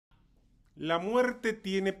La muerte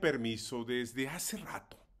tiene permiso desde hace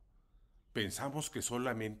rato. Pensamos que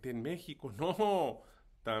solamente en México. No,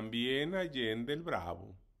 también allende el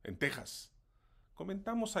Bravo, en Texas.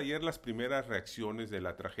 Comentamos ayer las primeras reacciones de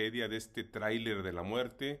la tragedia de este tráiler de la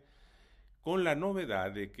muerte, con la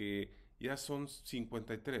novedad de que ya son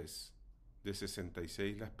 53 de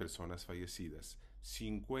 66 las personas fallecidas.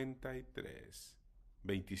 53.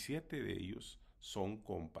 27 de ellos son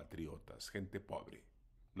compatriotas, gente pobre.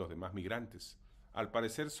 Los demás migrantes. Al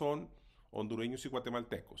parecer son hondureños y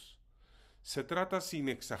guatemaltecos. Se trata, sin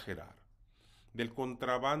exagerar, del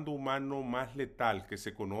contrabando humano más letal que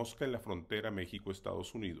se conozca en la frontera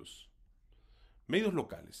México-Estados Unidos. Medios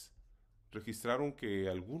locales registraron que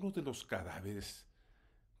algunos de los cadáveres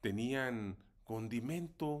tenían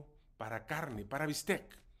condimento para carne, para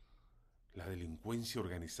bistec. La delincuencia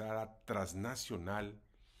organizada transnacional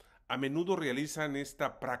a menudo realizan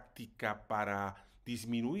esta práctica para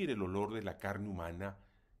disminuir el olor de la carne humana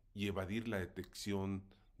y evadir la detección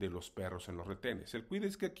de los perros en los retenes. El cuide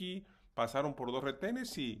es que aquí pasaron por 2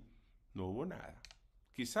 retenes y no hubo nada.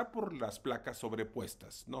 Quizá por las placas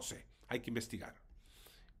sobrepuestas, no sé, hay que investigar.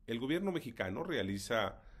 El gobierno mexicano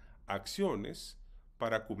realiza acciones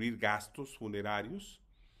para cubrir gastos funerarios,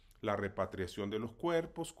 la repatriación de los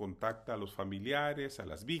cuerpos, contacta a los familiares, a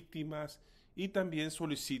las víctimas y también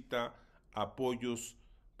solicita apoyos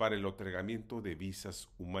para el otorgamiento de visas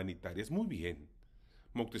humanitarias. Muy bien.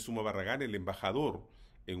 Moctezuma Barragán, el embajador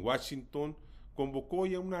en Washington, convocó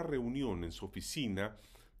ya una reunión en su oficina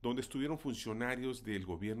donde estuvieron funcionarios del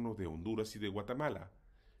gobierno de Honduras y de Guatemala.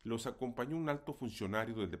 Los acompañó un alto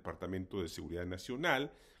funcionario del Departamento de Seguridad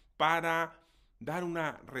Nacional para dar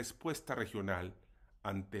una respuesta regional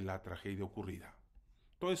ante la tragedia ocurrida.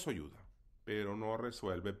 Todo eso ayuda, pero no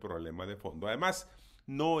resuelve el problema de fondo. Además,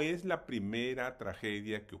 no es la primera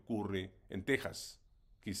tragedia que ocurre en Texas.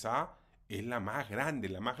 Quizá es la más grande,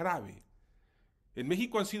 la más grave. En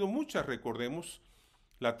México han sido muchas, recordemos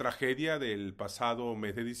la tragedia del pasado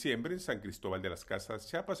mes de diciembre en San Cristóbal de las Casas,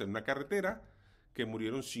 Chiapas, en una carretera que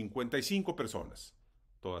murieron 55 personas,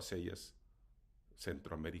 todas ellas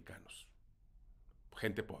centroamericanos,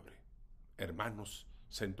 gente pobre, hermanos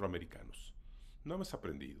centroamericanos. No hemos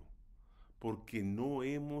aprendido porque no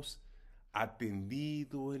hemos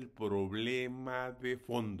atendido el problema de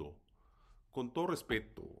fondo. Con todo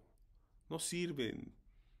respeto, no sirven,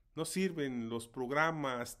 no sirven los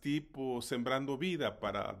programas tipo Sembrando Vida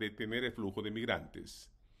para detener el flujo de migrantes.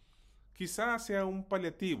 Quizás sea un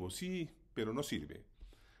paliativo, sí, pero no sirve.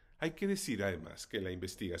 Hay que decir además que la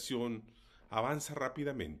investigación avanza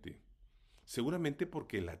rápidamente, seguramente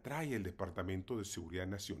porque la trae el Departamento de Seguridad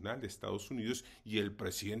Nacional de Estados Unidos y el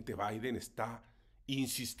presidente Biden está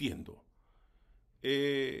insistiendo.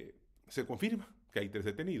 Se confirma que hay 3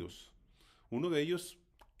 detenidos. Uno de ellos,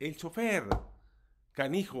 el chofer,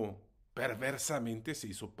 canijo, perversamente se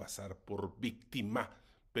hizo pasar por víctima,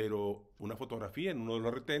 pero una fotografía en uno de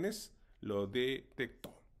los retenes lo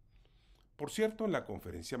detectó. Por cierto, en la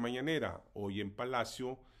conferencia mañanera, hoy en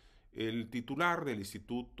Palacio, el titular del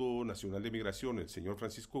Instituto Nacional de Migración, el señor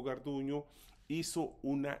Francisco Garduño, hizo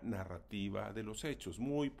una narrativa de los hechos,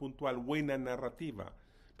 muy puntual, buena narrativa.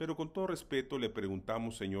 Pero con todo respeto le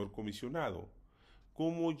preguntamos, señor comisionado,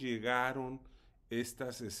 ¿cómo llegaron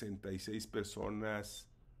estas 66 personas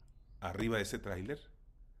arriba de ese tráiler?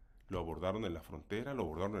 ¿Lo abordaron en la frontera? ¿Lo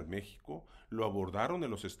abordaron en México? ¿Lo abordaron en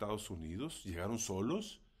los Estados Unidos? ¿Llegaron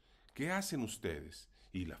solos? ¿Qué hacen ustedes?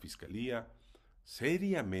 Y la fiscalía,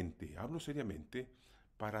 seriamente, hablo seriamente,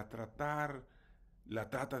 para tratar la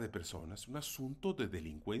trata de personas, un asunto de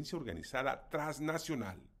delincuencia organizada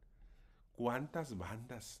transnacional. ¿Cuántas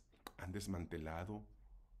bandas han desmantelado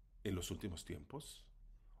en los últimos tiempos?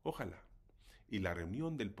 Ojalá. Y la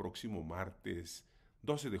reunión del próximo martes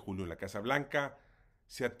 12 de julio en la Casa Blanca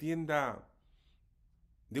se atienda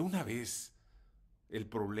de una vez el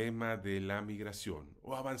problema de la migración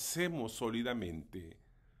o avancemos sólidamente.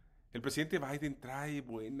 El presidente Biden trae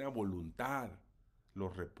buena voluntad,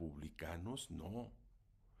 los republicanos no.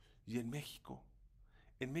 Y en México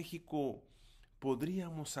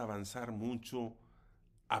podríamos avanzar mucho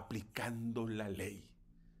aplicando la ley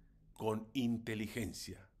con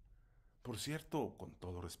inteligencia. Por cierto, con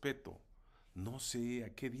todo respeto, no sé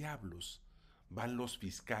a qué diablos van los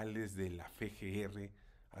fiscales de la FGR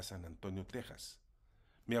a San Antonio, Texas.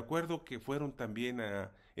 Me acuerdo que fueron también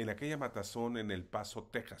en aquella matazón en El Paso,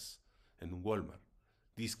 Texas, en un Walmart.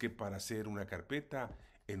 Dizque para hacer una carpeta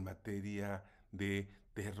en materia de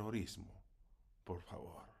terrorismo. Por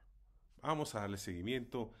favor, vamos a darle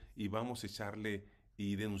seguimiento y vamos a echarle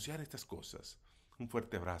y denunciar estas cosas. Un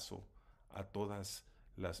fuerte abrazo a todas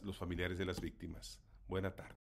los familiares de las víctimas. Buena tarde.